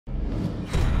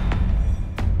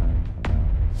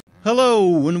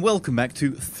Hello and welcome back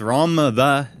to From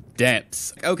the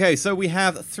Depths. Okay, so we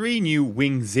have 3 new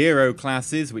Wing Zero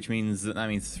classes, which means that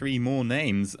means 3 more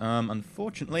names.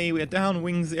 Unfortunately, we're down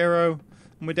Wing Zero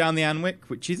and we're down the Anwick,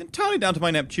 which is entirely down to my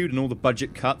ineptitude and all the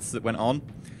budget cuts that went on.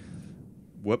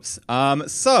 Whoops.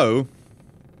 So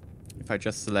if I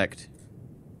just select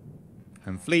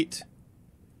Home Fleet,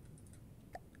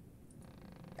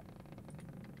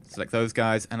 select those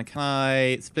guys, and can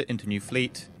I split into new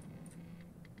fleet?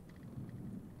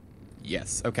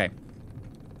 Yes, okay.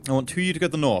 I want 2 of you to go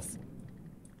to the north.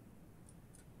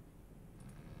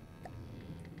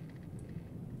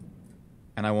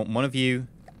 And I want 1 of you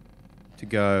to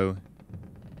go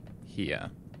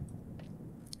here.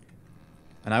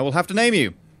 And I will have to name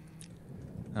you.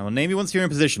 I will name you once you're in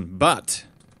position, but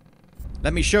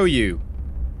let me show you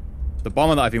the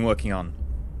bomber that I've been working on.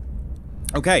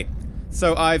 Okay,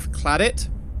 so I've clad it.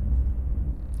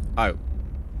 Oh.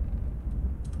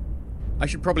 I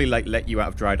should probably, let you out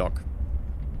of dry dock.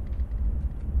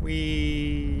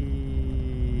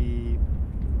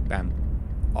 Bam.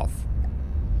 Off.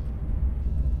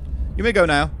 You may go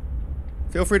now.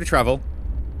 Feel free to travel.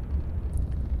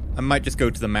 I might just go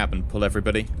to the map and pull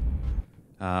everybody.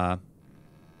 You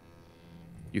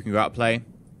can go out and play.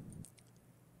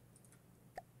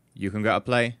 You can go out and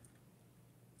play.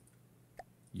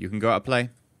 You can go out and play.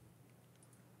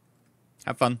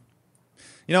 Have fun.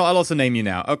 You know, I'll also name you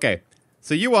now. Okay.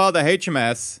 So you are the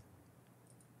HMS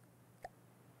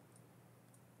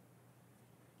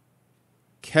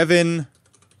Kevin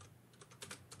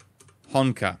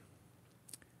Honka.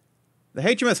 The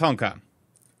HMS Honka.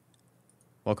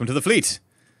 Welcome to the fleet.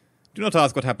 Do not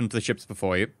ask what happened to the ships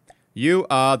before you. You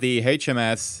are the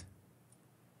HMS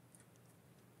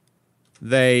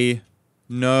They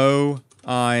Know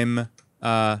I'm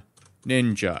a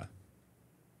Ninja.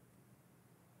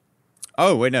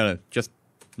 Oh, wait, no. Just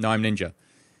No, I'm Ninja.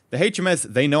 The HMS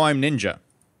They Know I'm Ninja.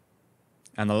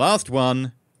 And the last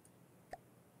one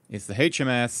is the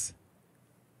HMS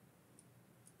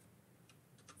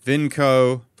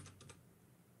Vinco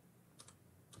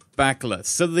Bacillus.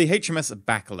 So the HMS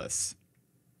Bacillus.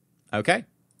 Okay.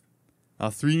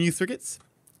 Our 3 new frigates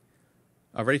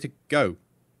are ready to go.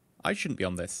 I shouldn't be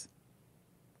on this.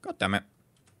 God damn it.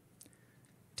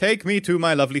 Take me to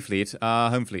my lovely fleet.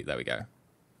 Home fleet, there we go.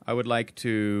 I would like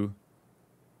to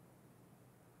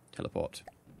teleport.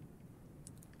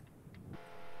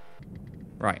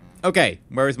 Right. Okay.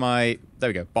 Where is my... There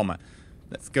we go. Bomber.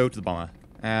 Let's go to the bomber.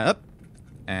 Up.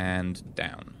 And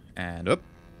down. And up.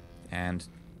 And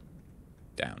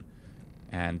down.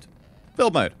 And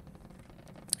build mode.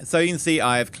 So you can see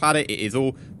I've clad it. It is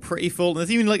all pretty full. And there's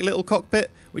even like a little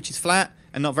cockpit, which is flat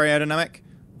and not very aerodynamic.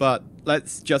 But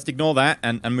let's just ignore that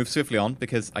and move swiftly on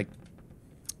because I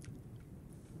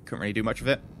couldn't really do much of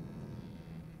it.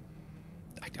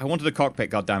 I wanted a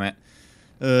cockpit, goddammit.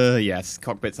 Yes,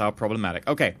 cockpits are problematic.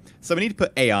 Okay, so we need to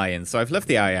put AI in. So I've left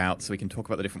the AI out so we can talk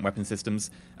about the different weapon systems.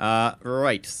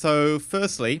 Right, so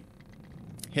firstly,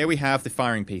 here we have the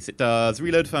firing piece. It does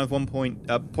reload time of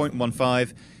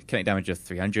 0.15, kinetic damage of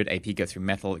 300, AP goes through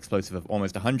metal, explosive of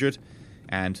almost 100,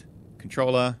 and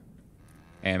controller,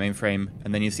 AI mainframe,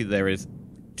 and then you see that there is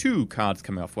 2 cards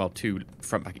coming off, well, 2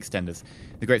 front-back extenders.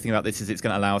 The great thing about this is it's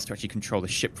going to allow us to actually control the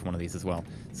ship from one of these as well.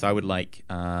 So I would like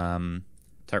target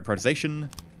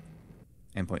prioritization,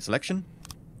 endpoint selection.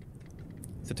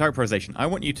 So target prioritization, I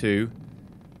want you to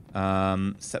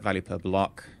set value per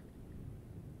block.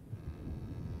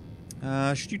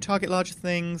 Should you target larger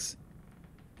things?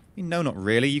 I mean, no, not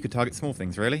really. You could target small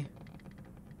things, really.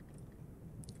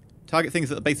 Target things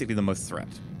that are basically the most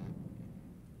threat.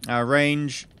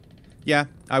 Range... Yeah,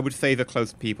 I would favor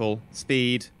close people.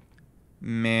 Speed.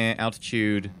 Meh.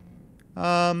 Altitude.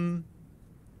 Yeah,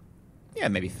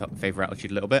 maybe favor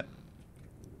altitude a little bit.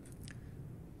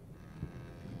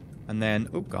 And then,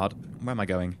 oh god, where am I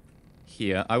going?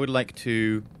 Here. I would like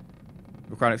to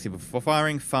require accuracy before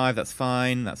firing. 5, that's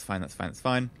fine. That's fine, that's fine, that's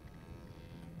fine.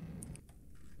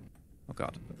 Oh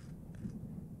god.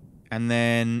 And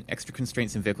then extra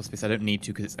constraints in vehicle space I don't need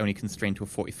to because it's only constrained to a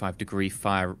 45-degree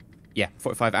fire. Yeah,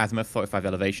 45 azimuth, 45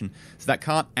 elevation. So that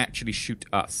can't actually shoot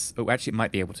us. Oh, actually, it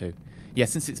might be able to. Yeah,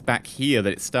 since it's back here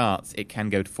that it starts, it can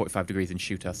go to 45 degrees and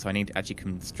shoot us. So I need to actually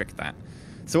constrict that.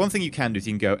 So one thing you can do is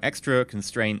you can go extra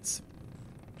constraints.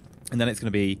 And then it's going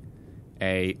to be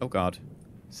a... Oh, God.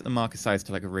 Set the marker size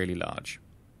to, like, a really large.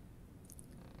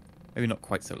 Maybe not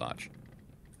quite so large.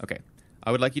 Okay.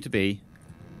 I would like you to be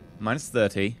minus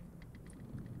 30,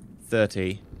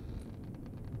 30...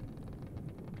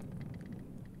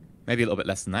 Maybe a little bit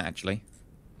less than that, actually.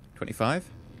 25?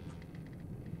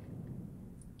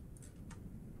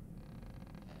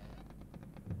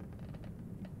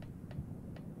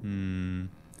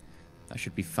 That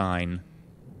should be fine.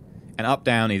 And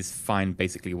up-down is fine,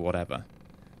 basically whatever.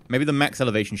 Maybe the max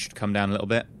elevation should come down a little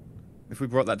bit. If we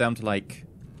brought that down to, like,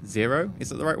 0, is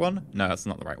that the right one? No, that's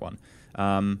not the right one.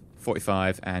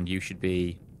 45, and you should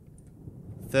be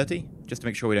 30, just to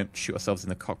make sure we don't shoot ourselves in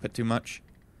the cockpit too much.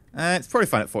 It's probably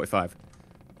fine at 45.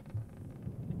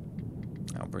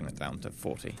 I'll bring that down to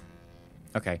 40.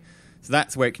 Okay, so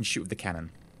that's where it can shoot with the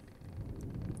cannon.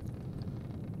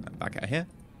 Back out of here.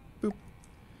 Boop.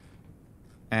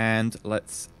 And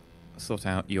let's sort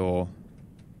out your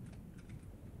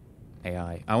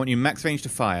AI. I want you max range to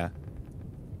fire.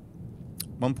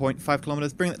 1.5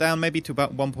 kilometers. Bring it down maybe to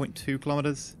about 1.2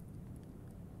 kilometers.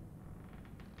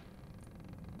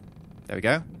 There we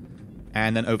go.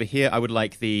 And then over here, I would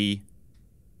like the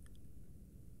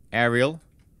aerial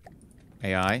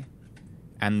AI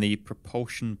and the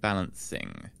propulsion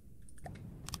balancing.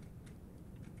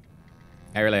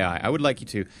 Aerial AI. I would like you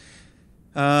to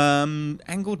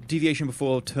angle deviation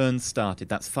before turn started.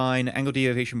 That's fine. Angle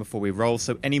deviation before we roll.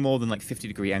 So any more than like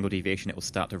 50-degree angle deviation, it will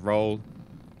start to roll.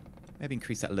 Maybe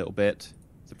increase that a little bit.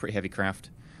 It's a pretty heavy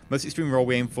craft. Most extreme roll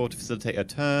we aim for to facilitate a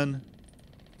turn.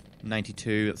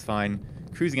 92, that's fine.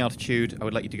 Cruising altitude, I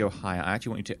would like you to go higher. I actually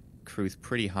want you to cruise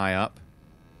pretty high up.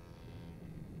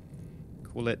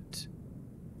 Call it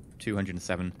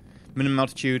 207. Minimum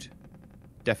altitude,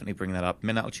 definitely bring that up.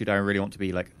 Min altitude, I really want to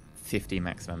be like 50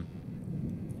 maximum.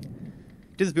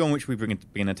 Distance beyond which we begin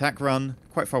an attack run.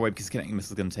 Quite far away because connecting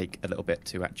missile is going to take a little bit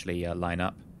to actually line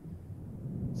up.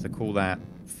 So call that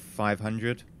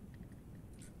 500.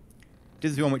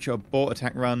 Distance beyond which you abort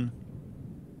attack run.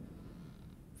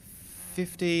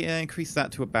 50, increase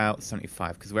that to about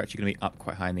 75 because we're actually going to be up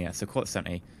quite high in the air. So call it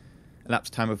 70.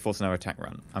 Elapsed time of force another attack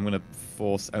run. I'm going to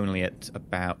force only at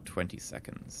about 20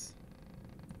 seconds.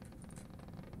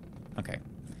 Okay.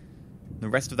 The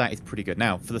rest of that is pretty good.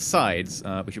 Now, for the sides,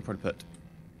 we should probably put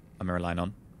a mirror line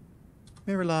on.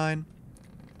 Mirror line.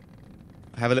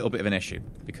 I have a little bit of an issue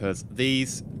because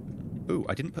these... Ooh,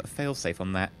 I didn't put a failsafe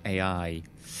on that AI.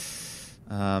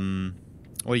 What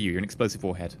are you? You're an explosive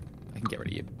warhead. I can get rid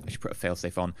of you. I should put a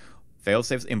failsafe on.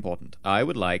 Failsafe's important. I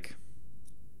would like...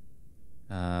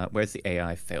 where's the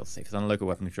AI failsafe? It's on a local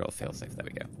weapon control failsafe. There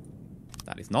we go.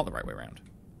 That is not the right way around.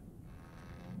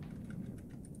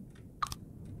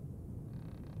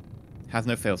 Has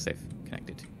no failsafe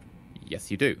connected. Yes,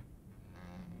 you do.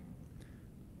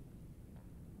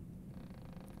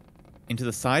 Into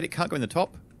the side? It can't go in the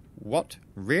top? What?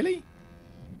 Really?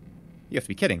 You have to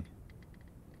be kidding.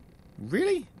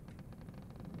 Really?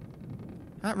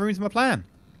 That ruins my plan.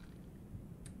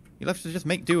 You'll have to just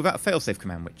make do without a failsafe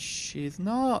command, which is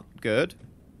not good.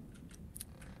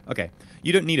 Okay,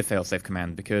 you don't need a failsafe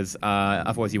command because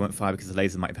otherwise you won't fire because the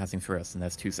lasers might be passing through us and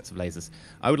there's two sets of lasers.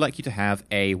 I would like you to have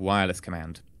a wireless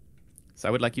command. So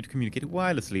I would like you to communicate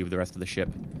wirelessly with the rest of the ship.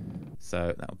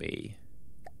 So that'll be...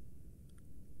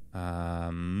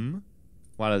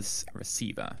 wireless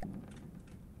receiver.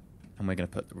 And we're going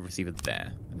to put the receiver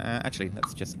there. Actually,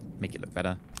 let's just make it look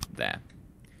better. There.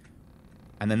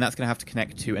 And then that's going to have to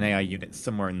connect to an AI unit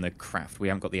somewhere in the craft. We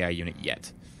haven't got the AI unit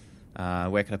yet.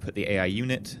 Where can I put the AI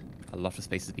unit? A lot of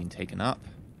space has been taken up.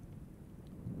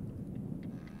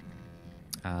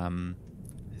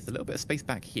 There's a little bit of space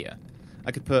back here.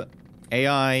 I could put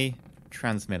AI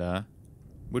transmitter.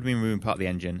 Would be removing part of the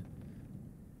engine.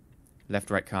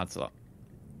 Left-right card slot.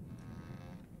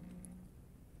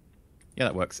 Yeah,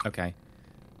 that works. Okay.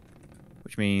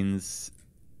 Which means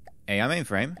AI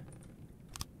mainframe.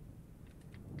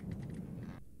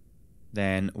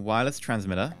 Then wireless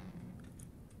transmitter.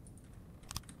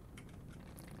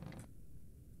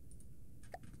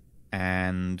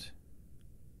 And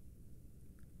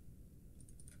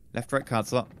left-right card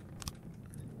slot.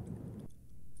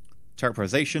 Target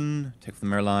prioritization. Take off the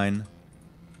mirror line.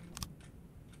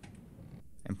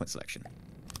 Endpoint selection.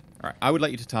 Alright, I would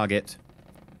like you to target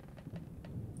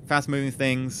fast-moving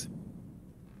things.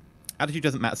 Altitude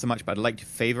doesn't matter so much, but I'd like to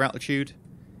favor altitude.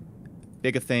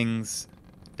 Bigger things.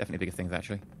 Definitely bigger things,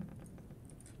 actually.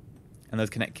 And those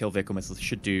kill vehicle missiles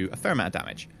should do a fair amount of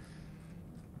damage.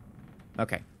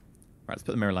 Okay. Right, let's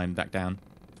put the mirror line back down.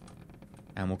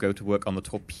 And we'll go to work on the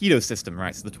torpedo system.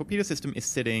 Right, so the torpedo system is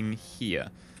sitting here,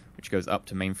 which goes up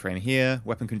to mainframe here.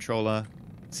 Weapon controller.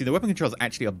 See, the weapon controller is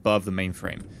actually above the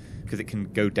mainframe, because it can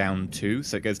go down too.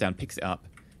 So it goes down, picks it up,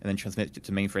 and then transmits it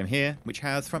to mainframe here, which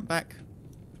has front-back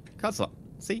card slot.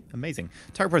 See? Amazing.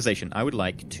 Target prioritization. I would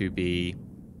like to be...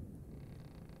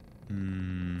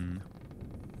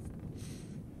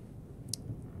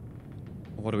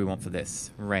 What do we want for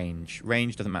this? Range.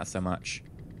 Range doesn't matter so much.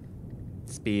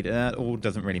 Speed, all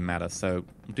doesn't really matter, so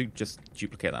we'll just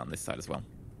duplicate that on this side as well.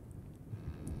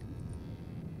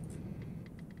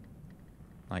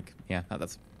 Like, yeah,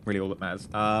 that's really all that matters.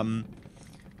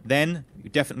 Then you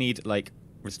definitely need, like,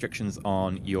 restrictions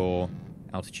on your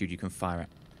altitude you can fire at.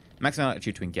 Maximum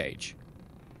altitude to engage.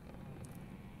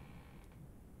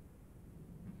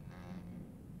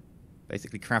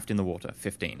 Basically, craft in the water,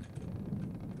 15.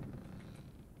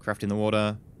 Craft in the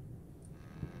water,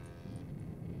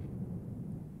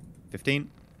 15.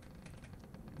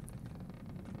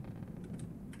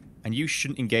 And you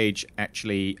shouldn't engage,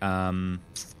 actually,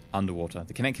 underwater.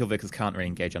 The kinetic kill vehicles can't really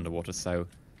engage underwater, so...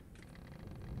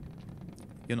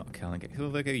 You're not a kinetic kill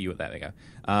vehicle, you... There we go.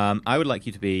 I would like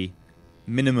you to be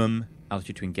minimum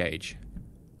altitude to engage.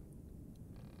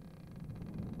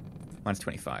 Minus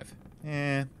 25.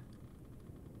 Eh.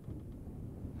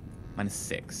 Minus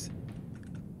 6.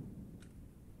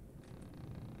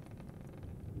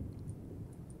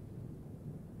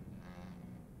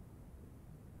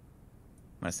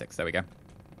 Minus 6, there we go.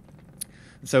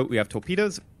 So we have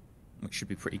torpedoes, which should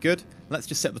be pretty good. Let's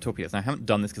just set the torpedoes. Now, I haven't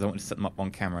done this because I want to set them up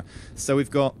on camera. So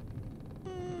we've got...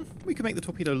 we can make the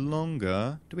torpedo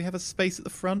longer. Do we have a space at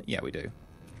the front? Yeah, we do.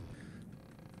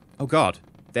 Oh, God.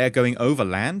 They're going over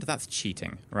land? That's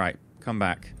cheating. Right, come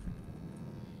back.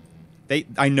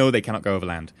 I know they cannot go over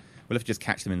land. We'll have to just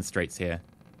catch them in the straits here.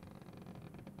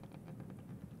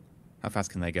 How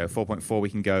fast can they go? 4.4, we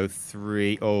can go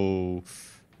 3. Oh,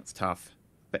 that's tough.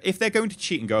 But if they're going to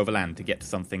cheat and go over land to get to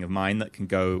something of mine that can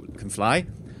fly,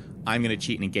 I'm going to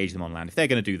cheat and engage them on land. If they're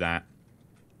going to do that,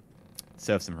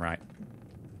 serves them right.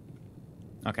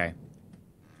 Okay.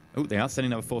 Oh, they are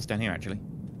sending another force down here, actually.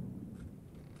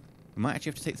 We might actually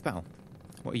have to take this battle.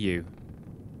 What are you?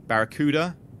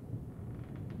 Barracuda?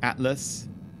 Atlas?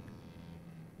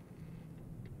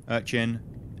 Urchin?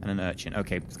 And an Urchin.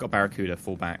 Okay, it's got Barracuda.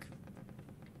 Fall back.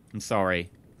 I'm sorry.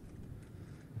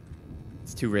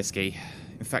 It's too risky.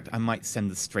 In fact, I might send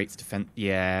the Straits Defense...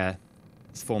 Yeah.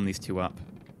 Let's form these two up.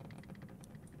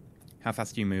 How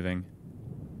fast are you moving?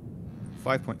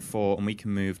 5.4, and we can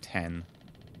move 10.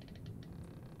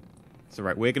 So,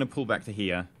 right, we're going to pull back to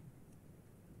here.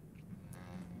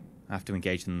 I have to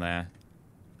engage them there.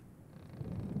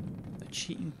 They're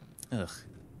cheating. Ugh.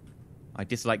 I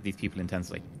dislike these people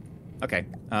intensely. Okay,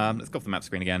 let's go off the map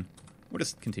screen again. We'll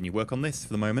just continue work on this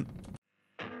for the moment.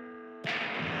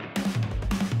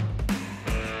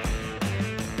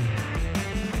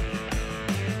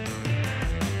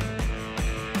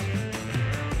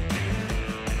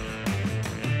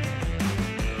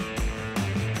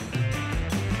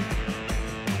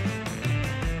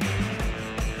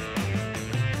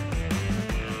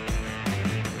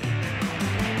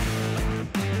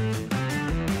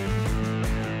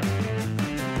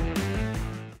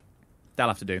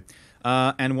 That'll have to do.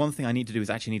 And one thing I need to do is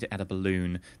actually need to add a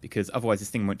balloon, because otherwise this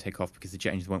thing won't take off because the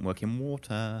jet engines won't work in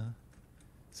water.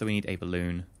 So we need a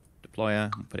balloon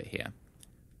deployer. We'll put it here.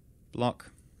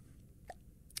 Block.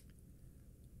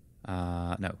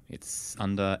 No, it's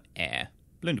under air.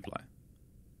 Balloon deployer.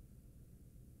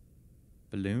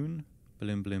 Balloon.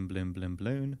 Balloon, balloon, balloon, balloon,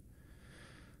 balloon.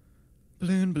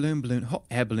 Balloon, balloon, balloon. Hot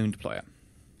air balloon deployer.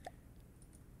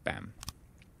 Bam.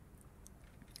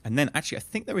 And then, actually, I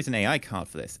think there is an AI card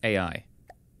for this. AI.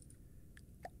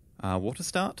 Water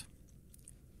start?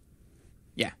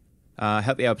 Yeah.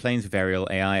 Help the airplanes with aerial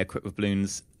AI equipped with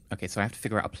balloons. Okay, so I have to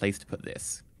figure out a place to put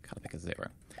this. Color picker 0.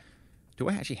 Do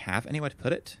I actually have anywhere to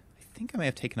put it? I think I may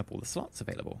have taken up all the slots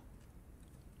available.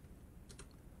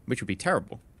 Which would be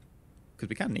terrible. Because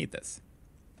we kind of need this.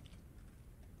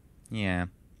 Yeah.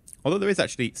 Although there is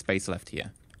actually space left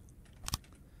here.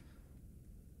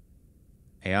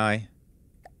 AI.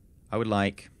 I would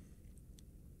like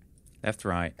left,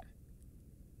 right.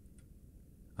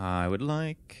 I would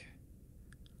like...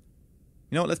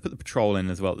 You know what, let's put the patrol in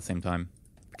as well at the same time.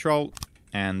 Patrol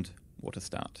and water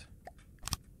start.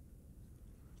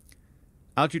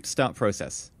 Altitude to start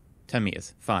process. 10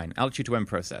 meters. Fine. Altitude to end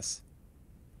process.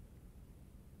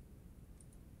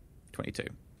 22.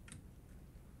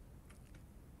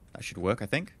 That should work, I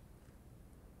think.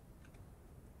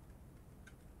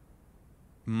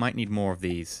 Might need more of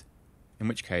these. In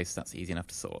which case, that's easy enough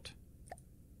to sort.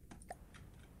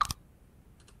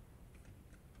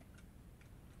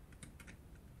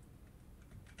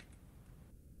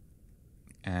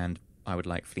 And I would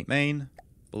like fleet main,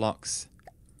 blocks,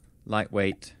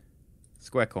 lightweight,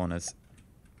 square corners.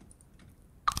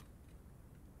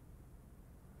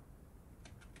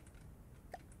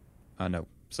 No,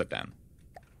 slope down.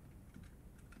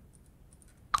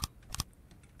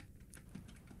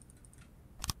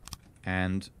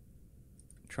 And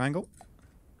triangle.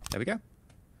 There we go.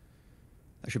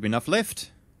 That should be enough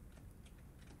lift.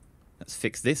 Let's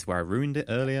fix this where I ruined it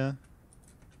earlier.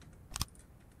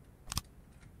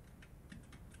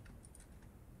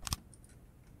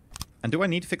 And do I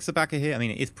need to fix the back of here? I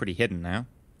mean, it is pretty hidden now.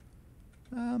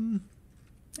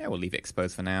 Yeah, we'll leave it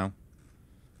exposed for now.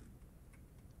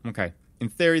 Okay. In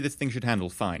theory, this thing should handle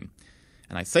fine.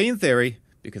 And I say in theory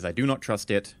because I do not trust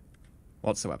it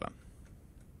whatsoever.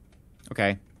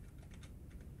 Okay.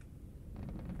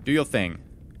 Do your thing.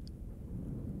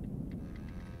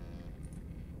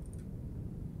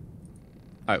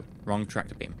 Oh, wrong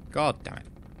tractor beam. God damn it.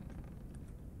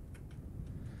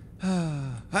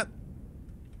 Hup.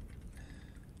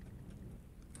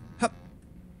 Hup.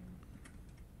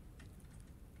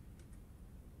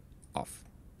 Off.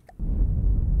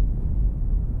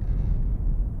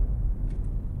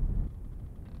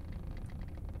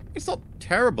 It's not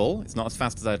terrible. It's not as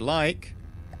fast as I'd like.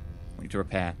 I need to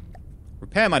repair.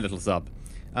 Repair my little sub.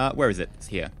 Where is it? It's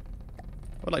here.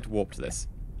 I would like to warp to this.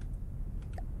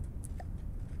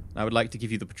 I would like to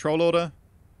give you the patrol order.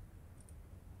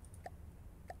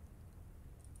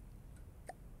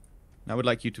 I would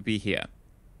like you to be here.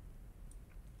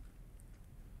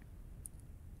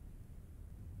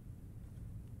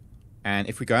 And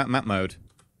if we go out map mode.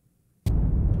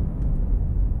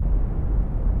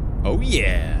 Oh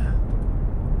yeah!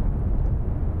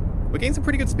 We're getting some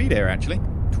pretty good speed here, actually.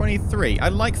 23. I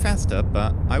like faster,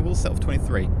 but I will settle for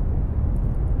 23.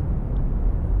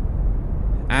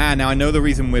 Ah, now I know the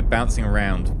reason we're bouncing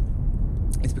around.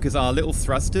 It's because our little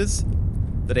thrusters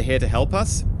that are here to help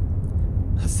us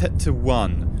are set to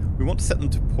 1. We want to set them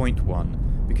to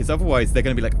 0.1, because otherwise they're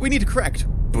going to be like, we need to correct!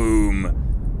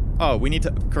 Boom! Oh, we need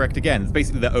to correct again. It's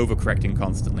basically they're overcorrecting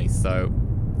constantly, so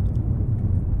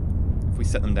if we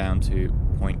set them down to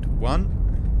 0.1,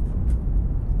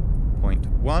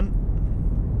 0.1,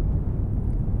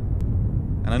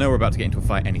 and I know we're about to get into a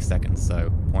fight any second, so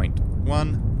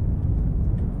 0.1,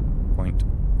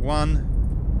 0.1.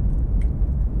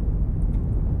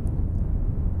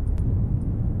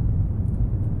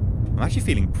 I'm actually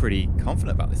feeling pretty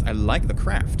confident about this. I like the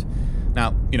craft.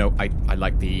 Now, you know, I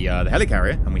like the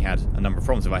helicarrier, and we had a number of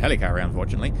problems with our helicarrier,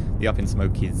 unfortunately. The Up in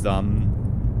Smoke is an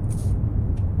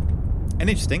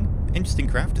interesting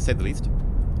craft, to say the least.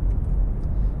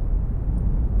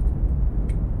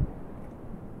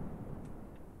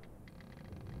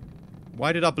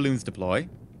 Why did our balloons deploy?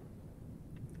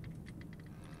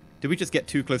 Did we just get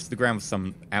too close to the ground for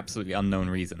some absolutely unknown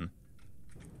reason?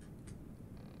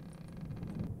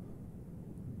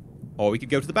 Or we could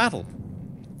go to the battle.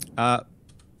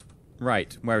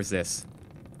 Right. Where is this?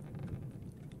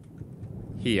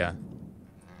 Here.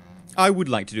 I would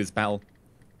like to do this battle.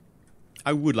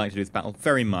 I would like to do this battle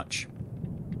very much.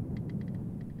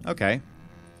 Okay.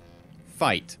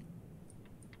 Fight.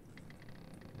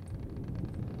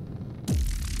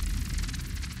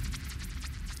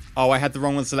 Oh, I had the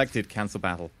wrong one selected. Cancel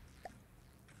battle.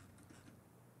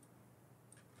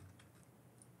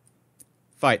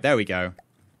 Fight. There we go.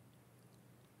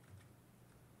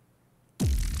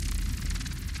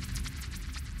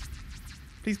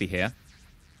 Please be here.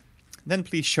 Then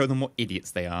please show them what idiots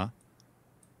they are.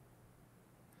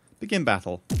 Begin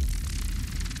battle.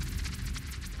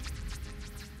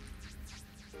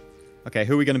 Okay,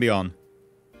 who are we going to be on?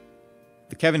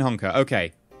 The Kevin Honker.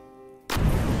 Okay.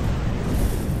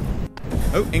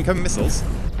 Oh, incoming missiles.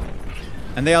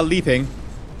 And they are leaping.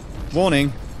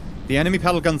 Warning. The enemy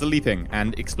paddle guns are leaping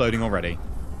and exploding already.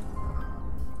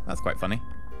 That's quite funny.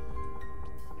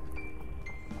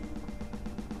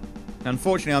 Now,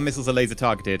 unfortunately, our missiles are laser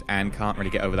targeted and can't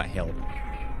really get over that hill.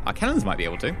 Our cannons might be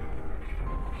able to.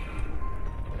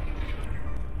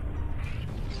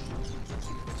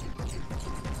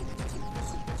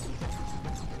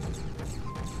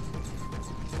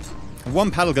 One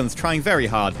paddle gun's trying very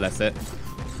hard, bless it.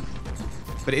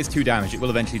 But it is 2 damage. It will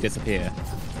eventually disappear.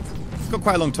 It's got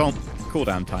quite a long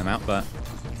cooldown timeout, but...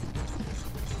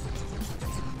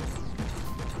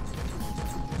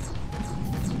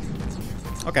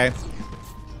 Okay.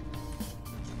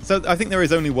 So, I think there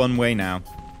is only one way now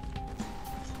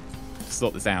to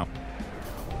sort this out.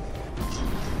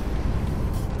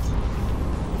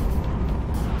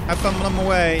 Have fun while I'm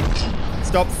away.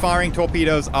 Stop firing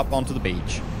torpedoes up onto the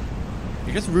beach.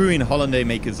 You just ruin holiday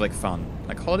makers like fun.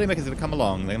 Like, holiday makers are going to come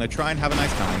along, they're going to try and have a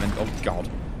nice time, and oh god.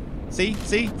 See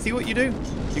what you do?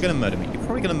 You're going to murder me. You're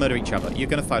probably going to murder each other. You're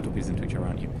going to fire torpedoes into each other,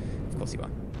 aren't you? Of course you are.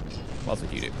 What else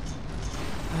would you do?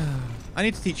 I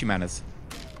need to teach you manners.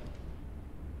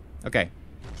 Okay.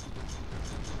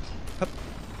 Hup.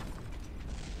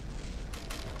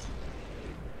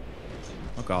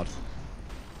 Oh god.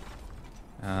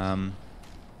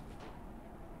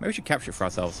 Maybe we should capture it for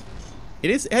ourselves.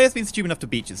 It has been stupid enough to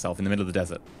beach itself in the middle of the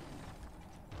desert.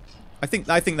 I think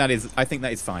that is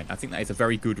fine. I think that is a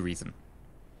very good reason.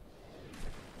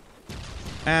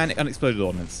 And unexploded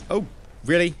ordnance. Oh,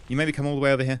 really? You made me come all the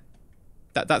way over here?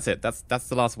 That's it. That's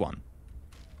the last one.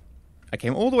 I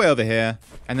came all the way over here,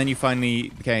 and then you finally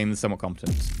became somewhat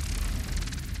competent.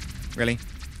 Really?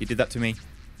 You did that to me?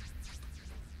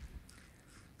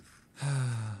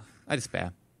 I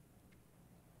despair.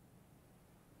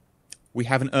 We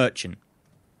have an urchin.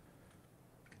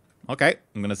 Okay,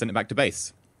 I'm going to send it back to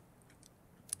base.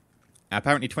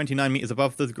 Apparently 29 meters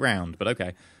above the ground, but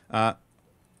okay.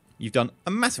 You've done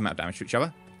a massive amount of damage to each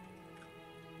other.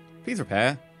 Please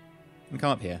repair. And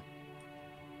come up here.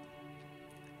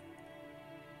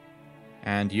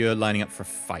 And you're lining up for a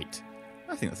fight.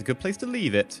 I think that's a good place to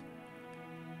leave it.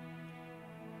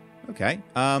 Okay,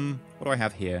 what do I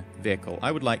have here? Vehicle.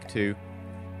 I would like to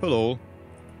pull all.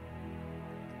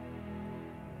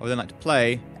 I would then like to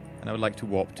play, and I would like to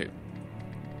warp to.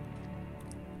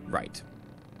 Right.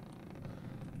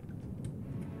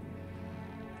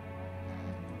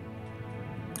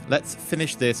 Let's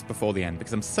finish this before the end,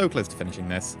 because I'm so close to finishing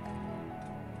this.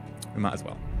 We might as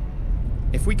well.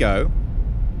 If we go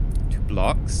to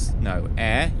blocks, no,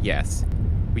 air, yes.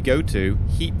 We go to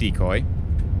heat decoy.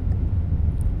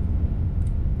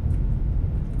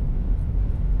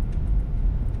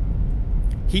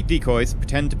 Heat decoys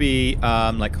pretend to be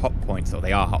like hot points, or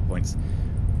they are hot points,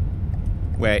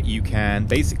 where you can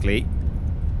basically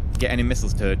get any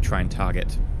missiles to try and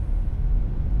target.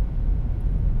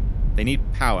 They need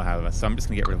power, however, so I'm just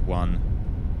going to get rid of one.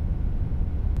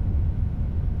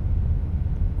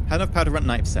 Had enough power to run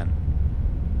 90%.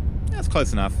 That's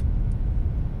close enough.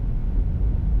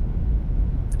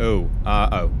 Oh,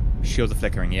 oh. Shields are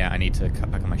flickering. Yeah, I need to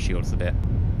cut back on my shields a bit.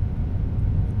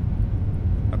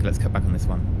 Okay, let's cut back on this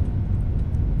one.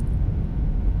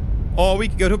 Or we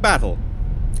could go to a battle.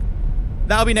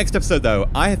 That'll be next episode, though.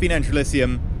 I have been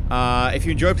EnterElysium. If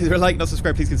you enjoyed, please like, not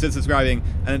subscribe, please consider subscribing.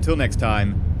 And until next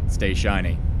time, stay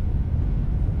shiny.